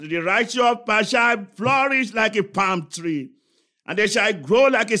The righteous shall flourish like a palm tree, and they shall grow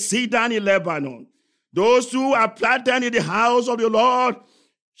like a cedar in Lebanon. Those who are planted in the house of the Lord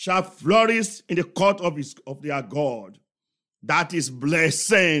shall flourish in the court of their God. That is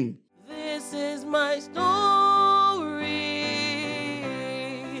blessing. This is my story.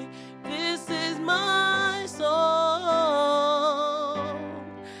 This is my song,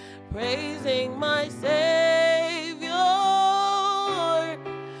 praising my Savior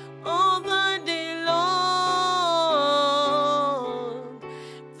all the day long.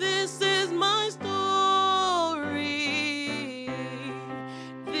 This is my story.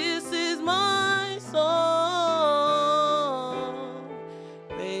 This is my song,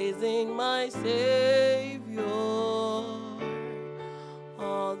 praising my Savior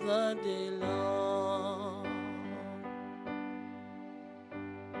all the day long.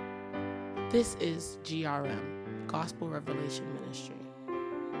 This is GRM, Gospel Revelation Ministry.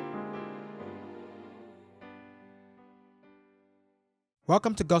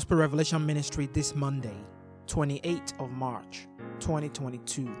 Welcome to Gospel Revelation Ministry this Monday, 28th of March,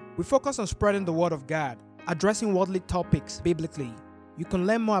 2022. We focus on spreading the Word of God, addressing worldly topics biblically. You can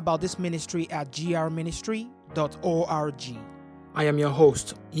learn more about this ministry at grministry.org. I am your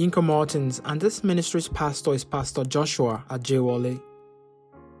host, Yinka Martins, and this ministry's pastor is Pastor Joshua Ajewole.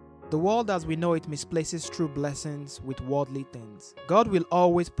 The world as we know it misplaces true blessings with worldly things. God will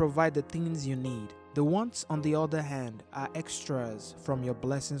always provide the things you need. The wants, on the other hand, are extras from your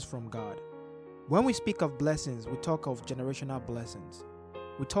blessings from God. When we speak of blessings, we talk of generational blessings.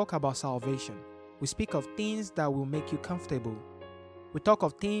 We talk about salvation. We speak of things that will make you comfortable. We talk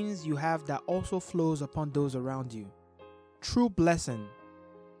of things you have that also flows upon those around you. True blessing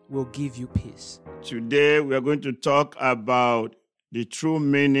will give you peace. Today we are going to talk about the true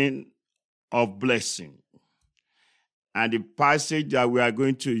meaning of blessing. And the passage that we are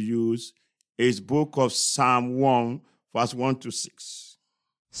going to use is book of Psalm 1, verse 1 to 6.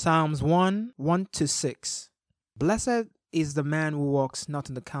 Psalms 1, 1 to 6. Blessed is the man who walks not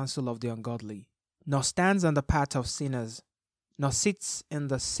in the counsel of the ungodly, nor stands on the path of sinners, nor sits in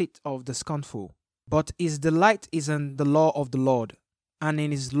the seat of the scornful. But his delight is in the law of the Lord, and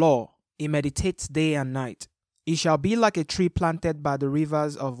in his law he meditates day and night. He shall be like a tree planted by the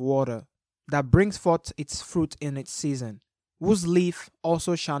rivers of water, that brings forth its fruit in its season, whose leaf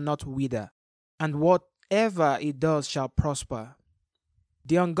also shall not wither, and whatever he does shall prosper.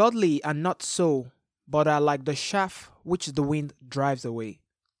 The ungodly are not so, but are like the chaff which the wind drives away.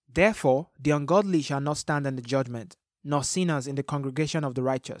 Therefore the ungodly shall not stand in the judgment, nor sinners in the congregation of the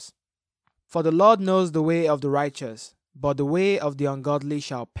righteous. For the Lord knows the way of the righteous, but the way of the ungodly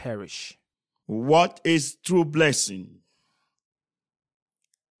shall perish. What is true blessing?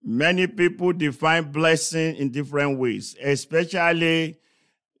 Many people define blessing in different ways, especially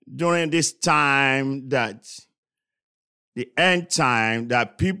during this time that the end time,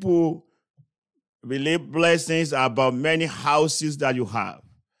 that people believe blessings are about many houses that you have,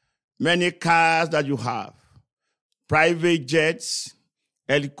 many cars that you have, private jets,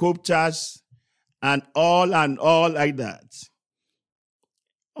 helicopters, and all like that.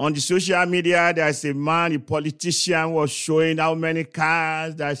 On the social media, there's a man, a politician, was showing how many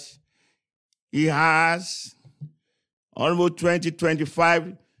cars that he has. Almost 20,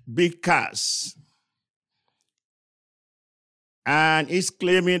 25 big cars. And he's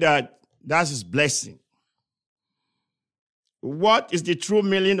claiming that that's his blessing. What is the true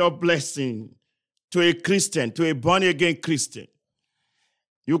meaning of blessing to a Christian, to a born-again Christian?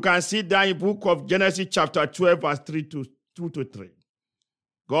 You can see that in the book of Genesis chapter 12, verse 2 to 3.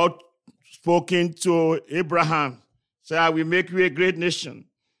 God spoken to Abraham, said, I will make you a great nation.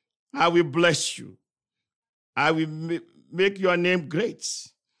 I will bless you. I will make your name great.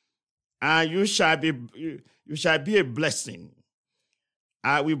 And you shall be a blessing.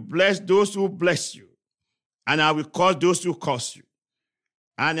 I will bless those who bless you. And I will curse those who curse you.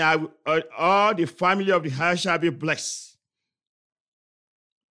 And all the family of the house shall be blessed.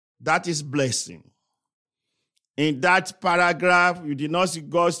 That is blessing. In that paragraph, you did not see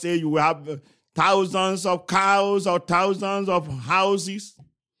God say you will have thousands of cows or thousands of houses.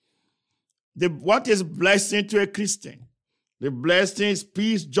 What is blessing to a Christian? The blessing is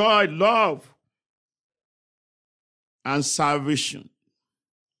peace, joy, love, and salvation.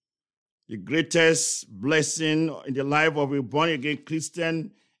 The greatest blessing in the life of a born-again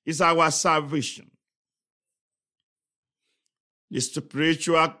Christian is our salvation. The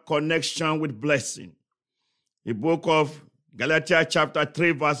spiritual connection with blessing. The book of Galatians chapter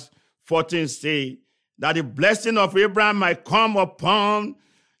 3 verse 14 says that the blessing of Abraham might come upon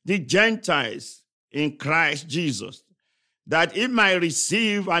the Gentiles in Christ Jesus. that he might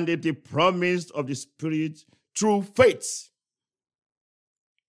receive under the promise of the Spirit through faith,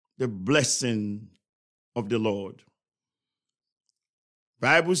 the blessing of the Lord.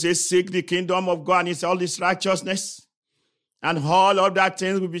 Bible says, seek the kingdom of God and his all his righteousness, and all other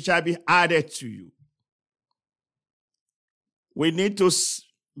things which shall be added to you. We need to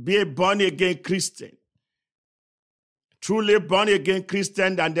be a born-again Christian, truly born-again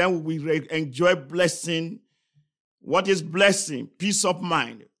Christian, and then we enjoy blessing. What is blessing? Peace of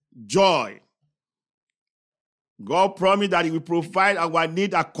mind, joy. God promised that he will provide our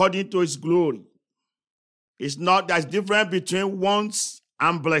need according to his glory. It's not, there's difference between wants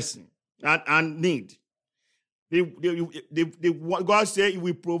and blessing and need. God said he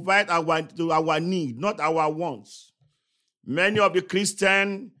will provide our need, not our wants. Many of the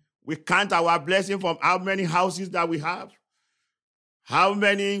Christians, we count our blessing from how many houses that we have, how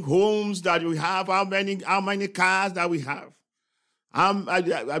many homes that we have, how many cars that we have,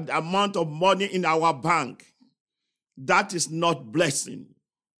 amount of money in our bank. That is not blessing.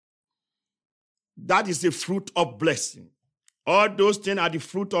 That is the fruit of blessing. All those things are the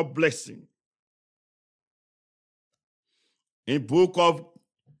fruit of blessing. In book of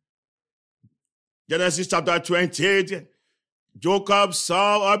Genesis chapter 28, Jacob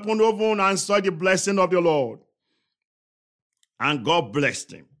saw up and over and saw the blessing of the Lord. And God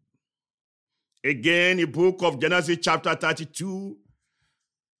blessed him. Again, in the book of Genesis chapter 32,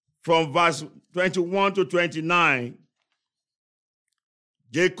 from verse 21 to 29,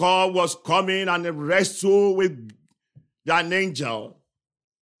 Jacob was coming and wrestled with an angel.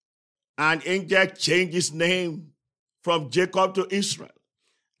 And angel changed his name from Jacob to Israel,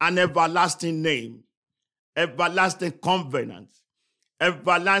 an everlasting name, everlasting covenant,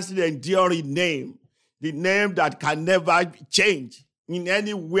 everlasting enduring name, the name that can never change in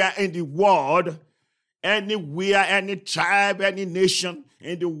anywhere in the world, anywhere, any tribe, any nation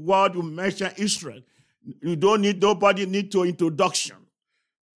in the world. You mention Israel, nobody need to introduction.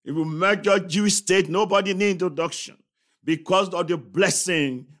 If you measure Jewish state, nobody need introduction because of the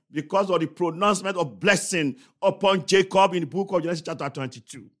blessing, because of the pronouncement of blessing upon Jacob in the book of Genesis chapter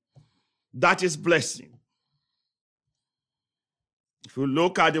 22. That is blessing. If you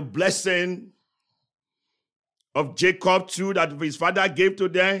look at the blessing of Jacob too, that his father gave to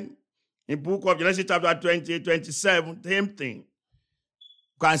them, in the book of Genesis chapter 20, 27, same thing.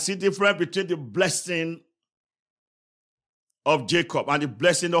 You can see the difference between the blessing of Jacob and the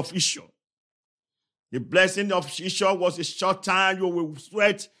blessing of Esau. The blessing of Esau was a short time. You will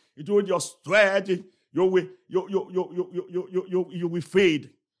sweat. It will just sweat. You will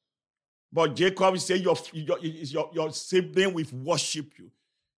fade. But Jacob said, your sibling will worship you.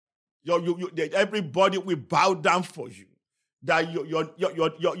 Everybody will bow down for you. That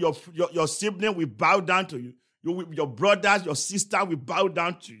your sibling will bow down to you. Your brothers, your sister will bow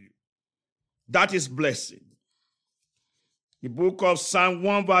down to you. That is blessing. The book of Psalm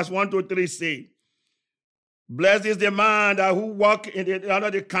 1 verse 1 to 3 says, blessed is the man that who walk under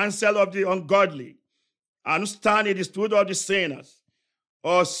the counsel of the ungodly, and stand in the stool of the sinners,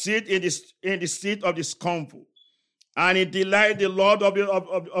 or sit in the seat of the scornful. And he delight the Lord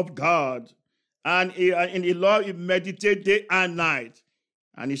of God, and in the Lord he meditate day and night,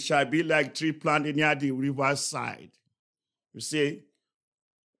 and it shall be like tree planted near the riverside. You see,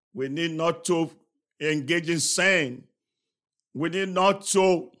 we need not to engage in sin. We need not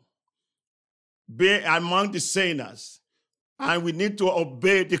to be among the sinners. And we need to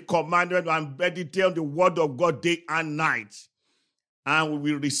obey the commandment and meditate on the word of God day and night. And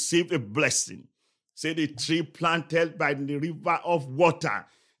we will receive a blessing. Say the tree planted by the river of water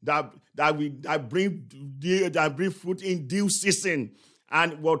that bring fruit in due season.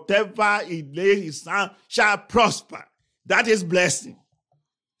 And whatever he lays his hand shall prosper. That is blessing.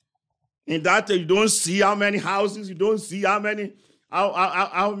 In that you don't see how many houses, you don't see how many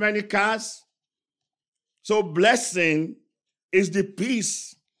cars. So blessing is the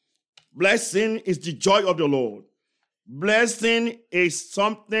peace. Blessing is the joy of the Lord. Blessing is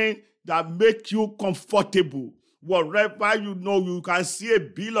something that makes you comfortable. Wherever you can see a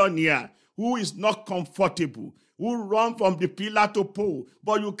billionaire who is not comfortable, who run from the pillar to pole,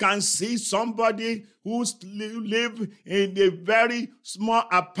 but you can see somebody who live in a very small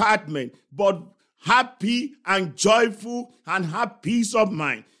apartment, but happy and joyful and have peace of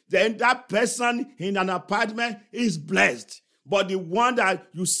mind. Then that person in an apartment is blessed. But the one that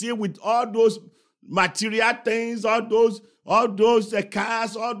you see with all those material things, all those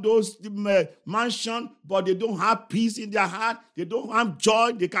cars, all those mansions, but they don't have peace in their heart, they don't have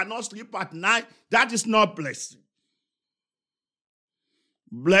joy, they cannot sleep at night, that is not blessing.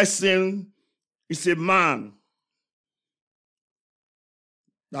 Blessing is a man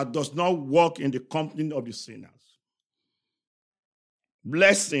that does not walk in the company of the sinners.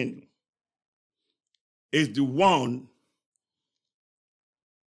 Blessing is the one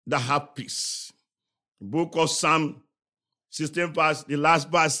that have peace. The book of Psalm 16 verse, the last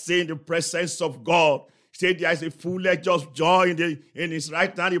verse, saying the presence of God, say there is a fullness of joy in his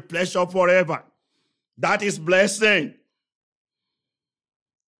right hand, the pleasure forever. That is blessing.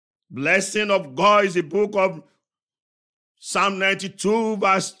 Blessing of God is the book of Psalm 92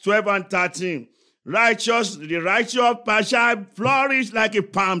 verse 12 and 13. The righteous shall flourish like a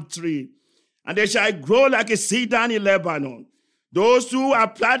palm tree, and they shall grow like a cedar in Lebanon. Those who are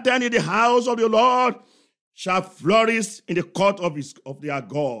planted in the house of the Lord shall flourish in the court of their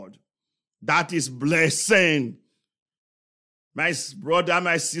God. That is blessing. My brother,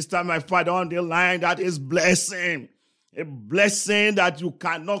 my sister, my father on the line, that is blessing. A blessing that you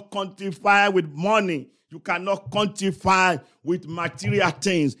cannot quantify with money. You cannot quantify with material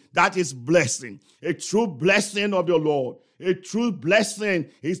things. That is blessing. A true blessing of the Lord. A true blessing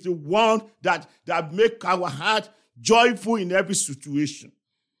is the one that makes our heart joyful in every situation.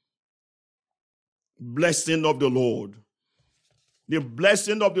 Blessing of the Lord. The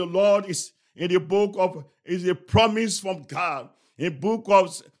blessing of the Lord is in the book of, is a promise from God. In the book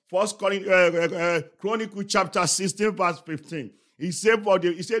of 1 Chronicles chapter 16 verse 15. He said for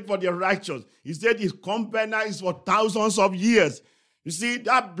the righteous. He said his covenant is for thousands of years. You see,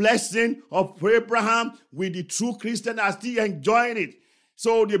 that blessing of Abraham with the true Christian are still enjoying it.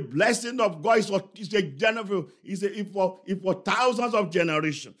 So the blessing of God is for thousands of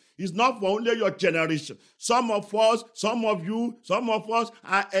generations. It's not for only your generation. Some of us, some of you, some of us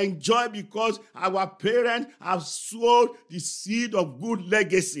are enjoying because our parents have sowed the seed of good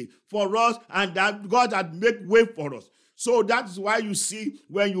legacy for us, and that God had made way for us. So that's why you see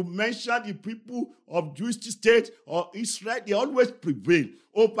when you mention the people of Jewish state or Israel, they always prevail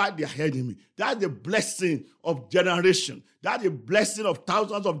over their enemy. That's the blessing of generation. That's the blessing of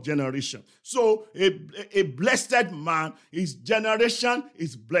thousands of generations. So a blessed man, his generation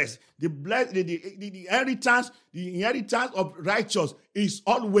is blessed. The inheritance of righteous is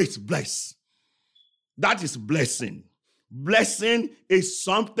always blessed. That is blessing. Blessing is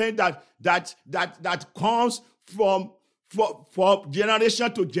something that comes from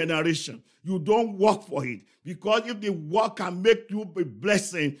generation to generation. You don't work for it, because if the work can make you a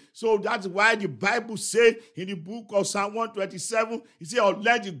blessing. So that's why the Bible says in the book of Psalm 127, it says, "Oh,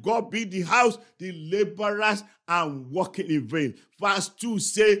 let God build the house, the laborers are working in vain." Verse 2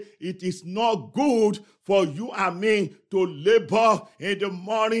 says, "It is not good for you and me to labor in the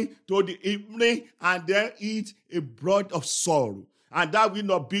morning to the evening and then eat a bread of sorrow." And that will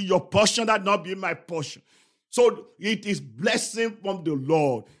not be your portion, that will not be my portion. So it is blessing from the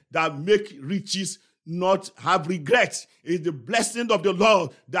Lord that make riches not have regrets. It's the blessing of the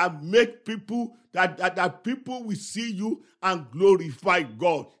Lord that make people, that people will see you and glorify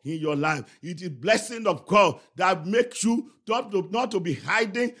God in your life. It is blessing of God that makes you not to be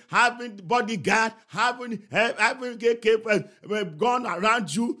hiding, having bodyguard, having gone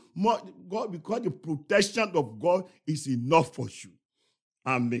around you, God, because the protection of God is enough for you.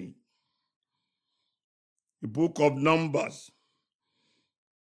 Amen. The book of Numbers.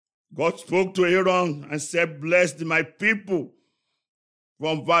 God spoke to Aaron and said, "Bless my people,"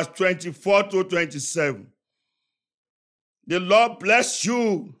 from verse 24 to 27. The Lord bless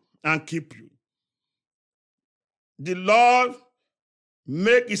you and keep you. The Lord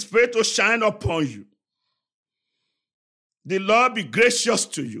make his face to shine upon you. The Lord be gracious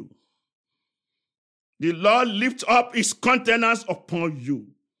to you. The Lord lift up his countenance upon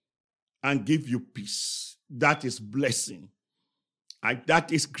you and give you peace. That is blessing. And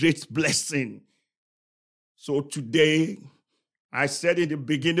that is great blessing. So today, I said in the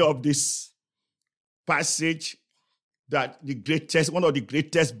beginning of this passage that one of the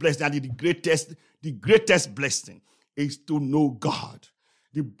greatest blessings, and the greatest blessing is to know God.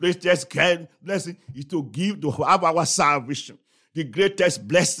 The greatest blessing is to have our salvation. The greatest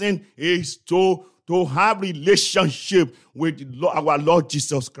blessing is to have relationship with our Lord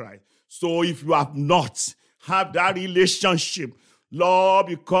Jesus Christ. So if you have not have that relationship, Lord,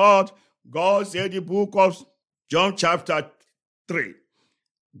 because God said in the book of John chapter 3,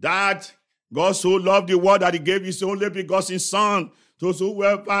 that God so loved the world that he gave his only begotten Son, so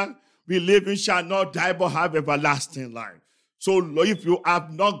whoever believes shall not die but have everlasting life. So if you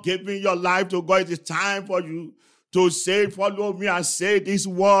have not given your life to God, it is time for you to say, follow me and say this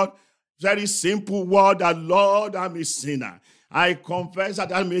word, very simple word, that Lord, I'm a sinner. I confess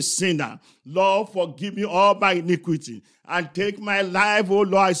that I'm a sinner. Lord, forgive me all my iniquity and take my life, oh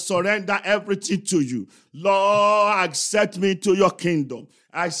Lord. I surrender everything to you. Lord, accept me to your kingdom.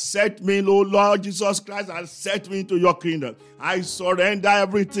 Accept me, O Lord Jesus Christ, accept me into your kingdom. I surrender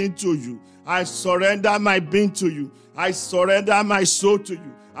everything to you. I surrender my being to you. I surrender my soul to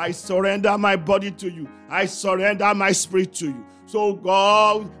you. I surrender my body to you. I surrender my spirit to you. So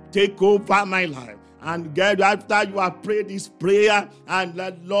God, take over my life. And get after you have prayed this prayer, and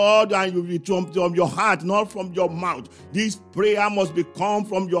let Lord, and you return from your heart, not from your mouth. This prayer must become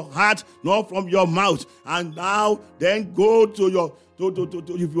from your heart, not from your mouth. And now, then go to your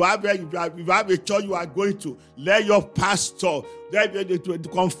if you have a church you are going to, let your pastor to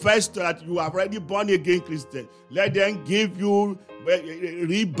confess that you are already born again Christian. Let them give you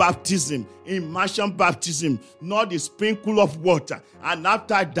rebaptism, immersion baptism, not the sprinkle of water. And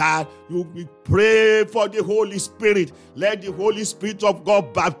after that, you will pray for the Holy Spirit. Let the Holy Spirit of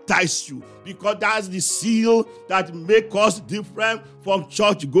God baptize you, because that's the seal that makes us different from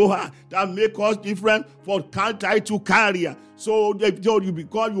church goer, that makes us different from counter to carrier. So you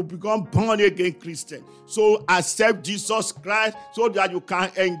become born again Christian. So accept Jesus Christ so that you can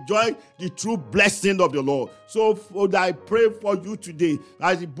enjoy the true blessing of the Lord. So I pray for you today,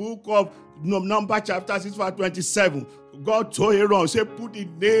 as the book of Numbers chapter 6 verse 27. God told Aaron, say, put the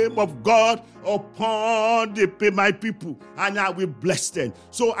name of God upon my people, and I will bless them.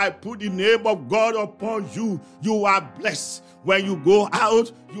 So I put the name of God upon you. You are blessed. When you go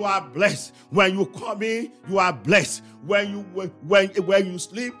out, you are blessed. When you come in, you are blessed. When you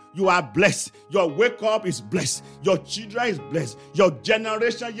sleep, you are blessed. Your wake up is blessed. Your children is blessed. Your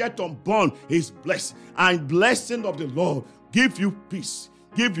generation yet unborn is blessed. And blessing of the Lord give you peace,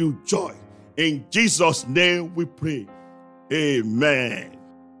 give you joy. In Jesus' name we pray. Amen.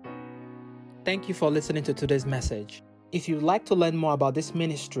 Thank you for listening to today's message. If you'd like to learn more about this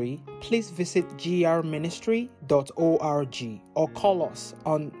ministry, please visit grministry.org or call us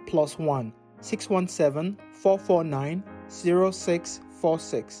on +1 617 449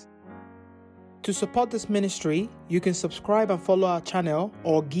 0646. To support this ministry, you can subscribe and follow our channel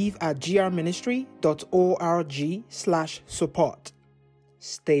or give at grministry.org/support.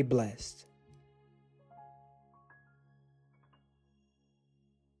 Stay blessed.